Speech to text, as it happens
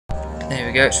There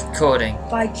we go, it's recording.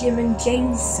 By Jim and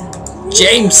Jameson.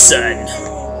 Jameson!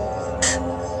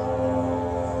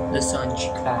 Los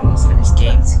Angeles for this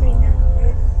game.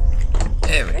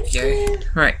 There we go.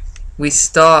 Right, we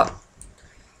start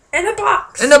in a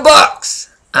box. In a box!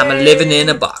 I'm living in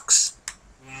a box.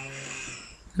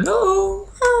 Hello?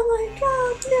 Oh my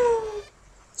god, no.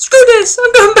 Screw this,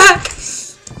 I'm going back!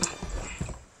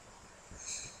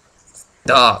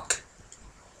 Dark.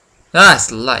 That's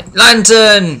light.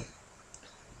 Lantern!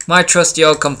 My trusty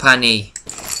old companion.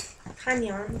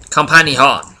 Companion.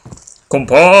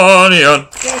 Companion.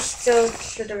 We still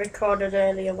should have recorded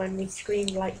earlier when we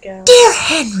screamed like girls. Dear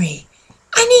Henry,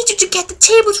 I need you to get the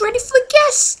tables ready for the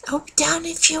guests. I'll be down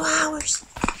in a few hours.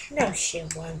 No, she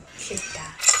won't. She'll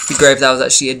die. Be great if that was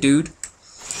actually a dude.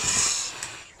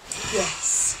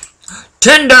 Yes.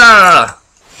 Tinder!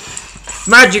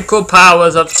 Magical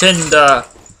powers of Tinder.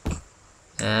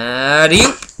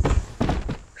 Adieu.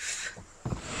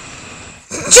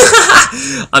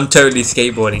 I'm totally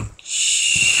skateboarding.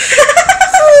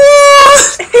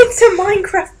 It's a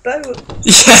Minecraft boat.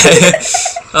 Yeah.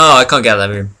 Oh, I can't get out of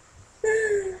that room.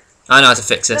 I know how to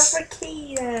fix this. That's a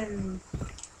key then.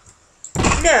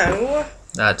 No.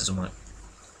 That doesn't work.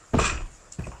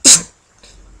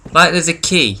 Like there's a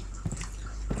key.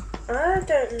 I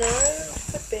don't know.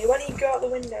 Could be. Why don't you go out the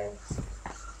window?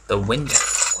 The window?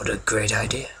 What a great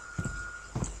idea.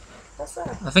 What's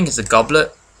that? I think it's a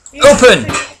goblet. You Open!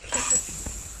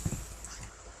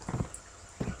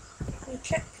 You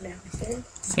checked and everything.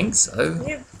 I think so.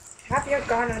 Have you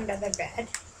gone under the bed?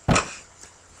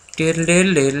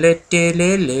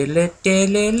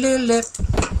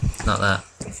 Not that.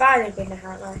 If I lived in a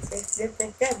house like this, if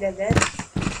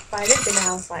I lived in a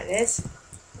house like this,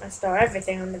 I'd store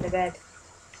everything under the bed.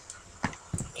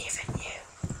 Even you.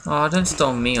 Oh, don't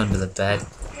store me under the bed.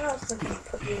 Where else would you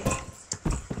put you?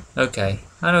 Okay.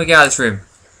 How do we get out of this room?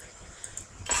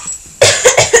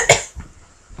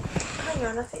 Hang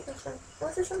on, I think there's some.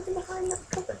 Was there something behind that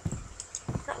cupboard?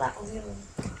 Not that one, the other one.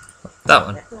 That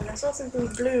one. That one. I saw something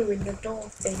blue in the door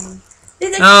thing.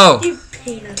 Oh! You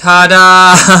peanut.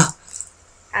 Ta-da!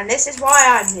 And this is why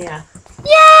I'm here.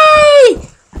 Yay!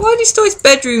 Why did he store his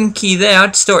bedroom key there?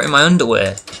 I'd store it in my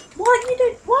underwear. What? You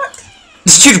don't. What?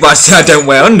 Excuse me, I said I don't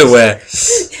wear underwear.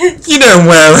 You don't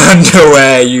wear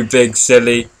underwear, you big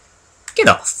silly. Get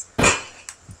off.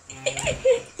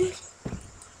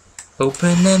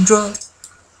 Open them drawers.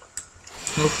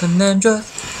 Open them drawers.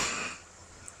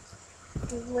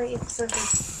 I'm waiting for something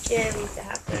scary to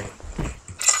happen.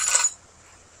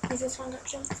 Is this one not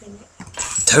jumping?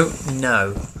 Don't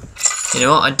know. You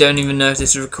know what? I don't even know if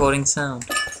this is recording sound.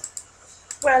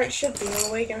 Well, it should be, or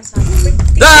we're going to sound pretty.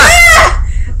 Ah!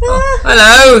 Oh,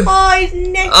 hello! Oh, he's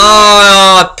nicking.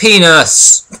 Oh,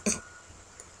 penis!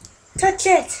 Touch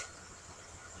it!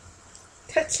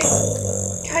 Touch it!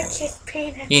 Touch his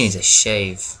penis! He needs a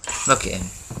shave. Look at him.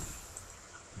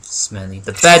 Smelly.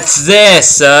 The bed's there,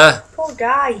 sir! Poor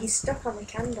guy, he's stuck on the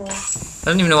candle. I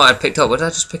don't even know what I picked up. What did I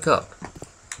just pick up?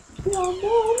 Your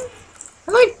mum.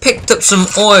 I picked up some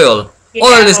oil.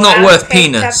 Oil is not worth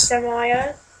peanuts. Some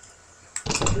oil.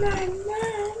 My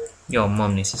mum. Your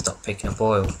mum needs to stop picking up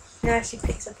oil. No, she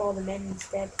picks up all the men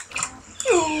instead.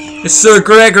 It's Sir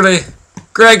Gregory.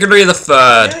 Gregory the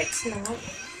Third. No, it's not.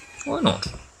 Why not?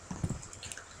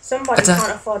 Somebody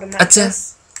can't afford a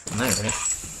mattress. No, really.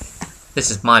 This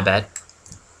is my bed.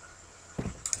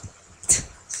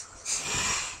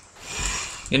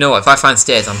 You know what? If I find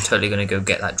stairs, I'm totally gonna go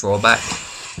get that drawer back.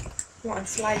 What, and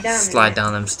slide down? Slide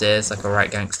down them stairs like a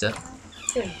right gangster.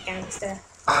 You're a gangster.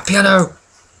 Ah, piano!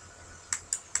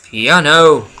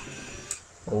 Piano!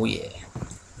 Oh yeah.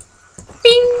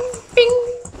 Bing!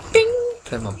 Bing! Bing!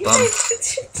 Play my bum.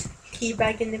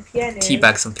 Teabag in the piano.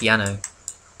 Teabag some piano.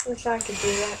 Wish I could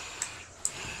do that.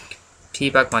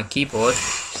 Teabag my keyboard.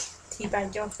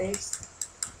 Teabag your face.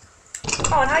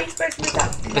 Oh, and how are you supposed to move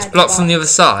that? It's blocked from the other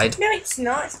side. No, it's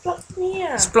not. It's blocked from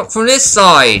here. It's blocked from this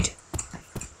side.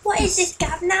 What is this,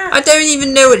 Governor? I don't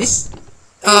even know what it's...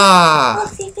 Ah.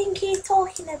 What do you think he's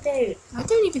talking about? I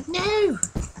don't even know.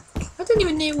 I don't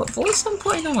even know what voice I'm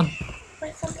putting on.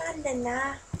 We're from London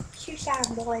now.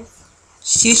 Shoeshine, boys.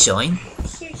 Shoeshine?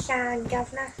 Shoeshine,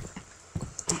 Governor.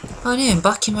 Oh no, I'm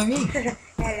back in my room.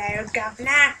 Hello,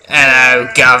 Governor. Hello,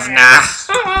 Governor.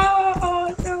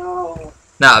 Oh, no.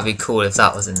 That would be cool if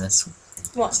that was in this.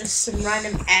 What's just some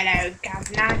random hello,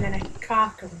 Governor, and then a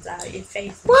car comes out of your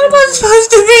face. What am I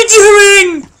supposed to be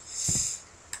doing?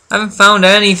 I haven't found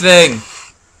anything.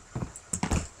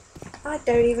 I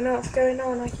don't even know what's going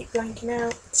on. I keep blanking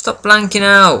out. Stop blanking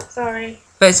out. Sorry.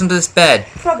 Bet it's under this bed.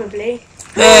 Probably.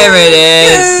 There it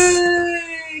is.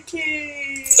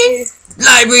 Yay, cute.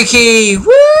 Library key!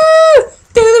 Woo!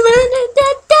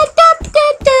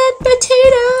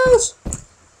 Potatoes!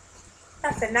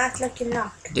 That's a nice looking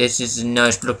lock. This is a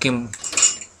nice looking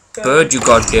bird you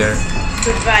got there.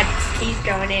 Goodbye, this key's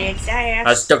going in its ass.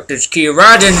 I stuck this key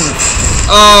right in.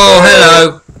 Oh,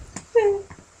 hello.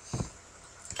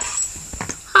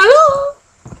 Hello.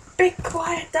 Be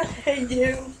quiet, I hate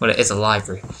you. Well, it is a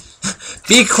library.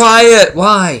 Be quiet.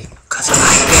 Why? Because a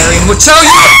librarian would tell you.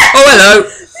 Oh, hello.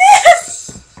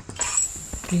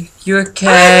 You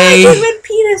okay? I had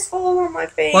penis fall on my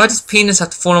face. Why does penis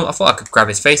have to fall on? I thought I could grab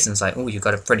his face and it's like, oh, you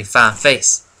got a pretty fat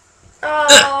face.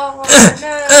 Oh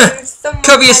no!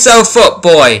 Cover yourself up,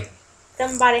 boy.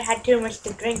 Somebody had too much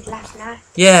to drink last night.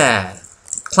 Yeah.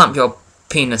 Clamp your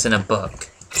penis in a book.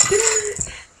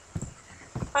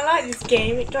 I like this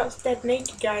game. It drops dead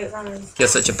naked guys on us. You're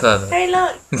such a pervert. Hey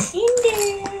look,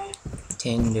 Tinder.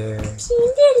 Tinder.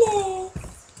 Tinder.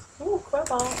 Ooh,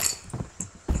 crowbar.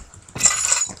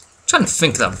 Trying to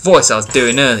think of that voice I was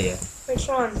doing earlier. Which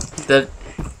one? The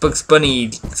Bugs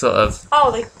Bunny sort of.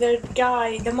 Oh, the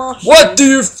guy, the Martian. What do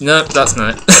you? No, that's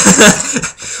not it.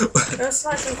 That's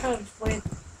like some kind of weird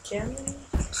Germany.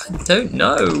 I don't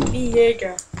know.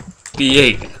 Jaeger.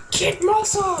 B8. Kid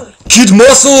Muscle. Kid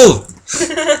Muscle.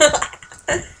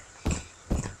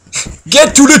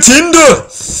 Get to the Tinder.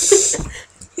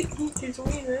 Eat his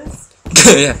wieners.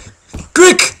 Yeah.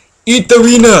 Quick, eat the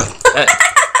wiener.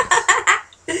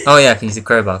 Oh yeah, I can use the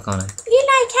crowbar, can't I? You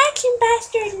like action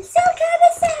bastard and silk on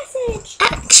a sausage.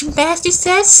 Action bastard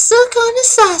says suck on a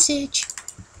sausage.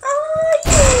 Oh,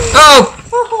 yeah.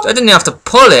 Oh! I didn't have to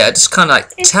pull it, I just kind of like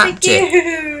tapped it.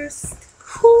 It.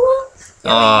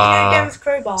 Ah,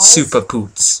 Crowbars. super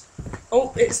poots.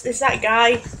 Oh, it's that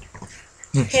guy.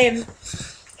 Him.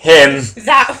 Him.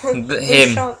 That one. Him.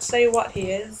 We can't say what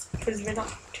he is because we're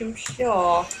not too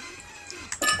sure.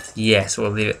 Yes,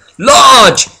 we'll leave it.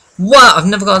 Large! Wow, I've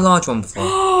never got a large one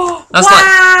before. That's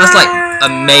like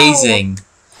amazing.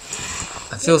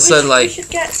 I feel We should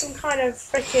get some kind of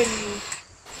freaking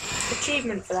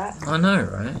achievement for that. I know,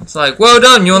 right? It's like, well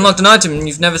done, you unlocked an item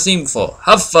you've never seen before.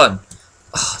 Have fun.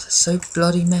 Oh, that's so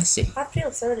bloody messy. I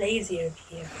feel so lazy over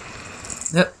here.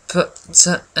 Yep,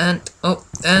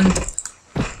 and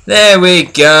there we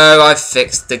go. I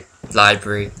fixed the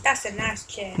library. That's a nice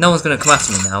chair. No one's gonna come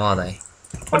after me now, are they?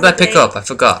 What Probably. did I pick up? I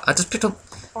forgot. I just picked up.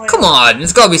 Oil. Come on,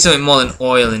 there's got to be something more than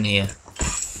oil in here.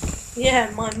 Yeah,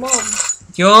 my mum.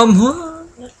 Your mum.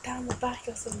 Look down the back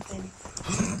or something.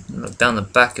 Look down the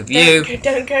back of you.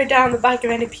 Don't go down the back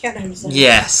of any pianos. Then.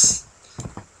 Yes.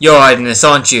 You're hiding this,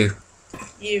 aren't you?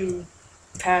 You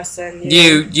person.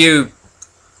 You.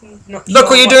 Not Look sure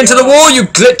what you're doing to the wall, you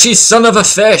glitchy son of a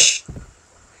fish.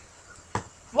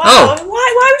 Wow, Oh.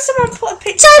 why would someone put a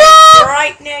picture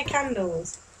right near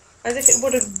candles? As if it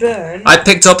would have burned. I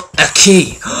picked up a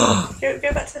key. Go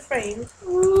back to the frame.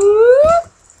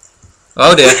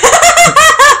 Oh dear.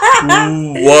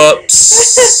 Ooh,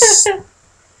 whoops.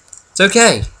 It's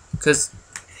okay, because...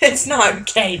 It's not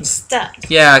okay, it's stuck.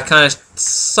 Yeah, I kind of...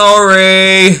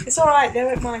 Sorry. It's alright, they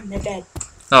won't mind, they're dead.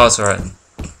 Oh, it's alright.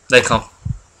 They can't.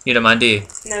 You don't mind, do you?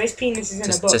 No, his penis is in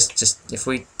a book. Just, if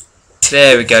we...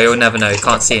 There we go, you'll never know, you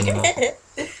can't see anymore.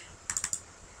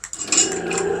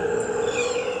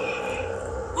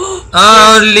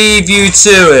 I'll leave you to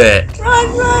it. Run,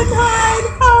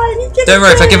 hide. Don't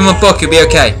worry, if I give him a book, he'll be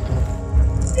okay.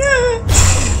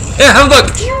 Yeah, have a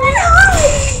book.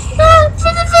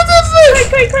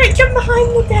 Quick, jump behind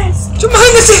the desk. Jump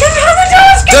behind the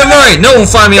desk. Don't worry, no one will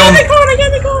find me on... Get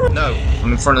in the corner. No,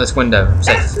 I'm in front of this window. I'm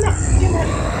safe. That's not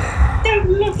good. Don't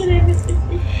look at him.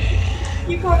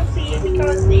 You can't see him, he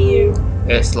can't see you.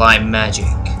 It's like magic.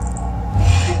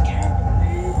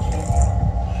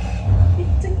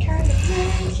 It's a kind of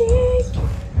magic.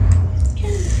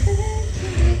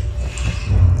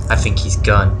 I think he's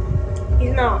gone,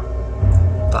 He's not.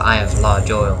 but I have large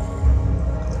oil.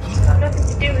 It's got nothing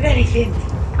to do with anything.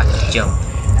 I can jump.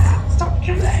 Stop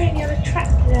jumping, you'll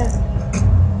attract them.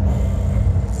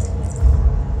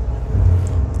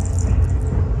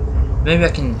 Maybe I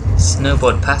can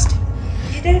snowboard past him.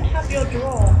 You don't have your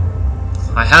drawer.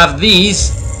 I have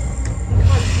these. You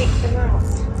can't take them out.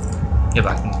 Yeah,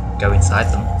 but I can go inside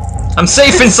them. I'm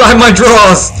safe inside my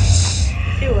drawers!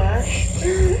 You are.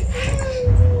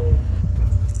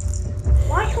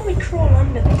 Why can't we crawl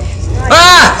under this?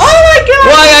 Ah! Oh my god!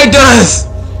 Why I does?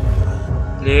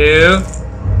 Hello?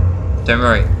 Don't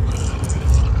worry.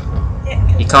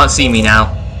 Yeah, You can't see me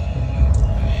now.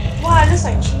 wow, it looks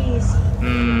like cheese.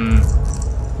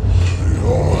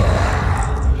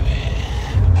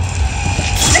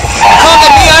 Can't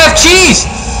get me, I have cheese!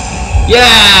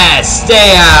 Yes!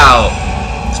 Stay out!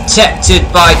 Protected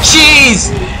by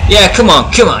cheese! Yeah, come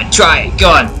on, try it, go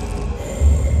on.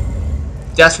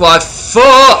 That's what I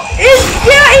thought! It's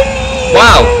getting me!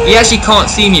 Wow, he actually can't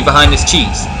see me behind this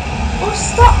cheese. Oh,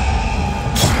 stop!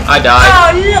 I died.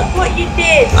 Oh, look what you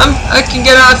did! I can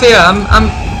get out of here,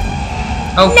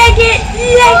 oh. Leg it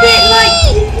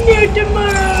like there's no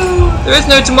tomorrow! There is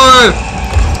no tomorrow!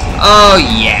 Oh,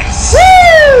 yes!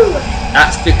 Woo!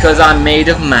 That's because I'm made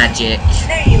of magic.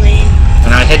 No, you ain't.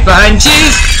 And I hid behind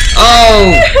cheese!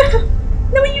 Oh!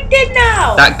 Look what you did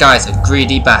now! That guy's a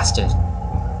greedy bastard.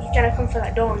 He's gonna come for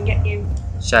that door and get you.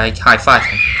 Shall I high five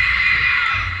him?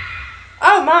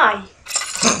 Oh my!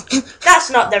 That's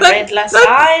not the Riddler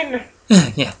sign!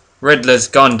 Yeah, Riddler's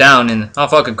gone down and I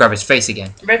thought I could grab his face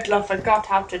again. Riddler forgot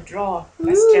how to draw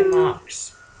question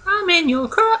marks. I'm in your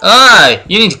car. Ah,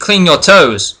 you need to clean your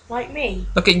toes. Like me.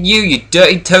 Look at you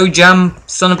dirty toe jam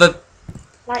son of a...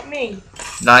 Like me.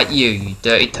 Like you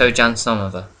dirty toe jam son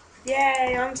of a...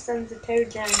 Yay, I'm sons of toe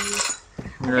jams.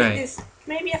 Right.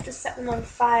 Maybe you have to set them on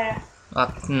fire.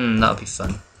 That'll be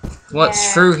fun. What's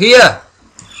Yeah. through here?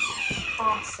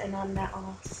 Arson on that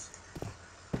arse.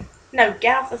 No,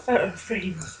 get off the photo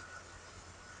frame.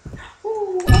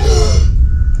 Ooh.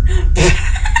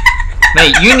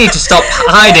 Mate, you need to stop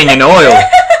hiding in oil.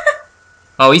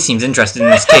 Oh, he seems interested in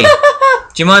this key.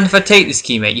 Do you mind if I take this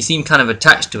key, mate? You seem kind of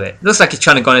attached to it. Looks like he's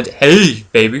trying to go on it. Hey,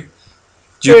 baby.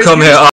 Do you come here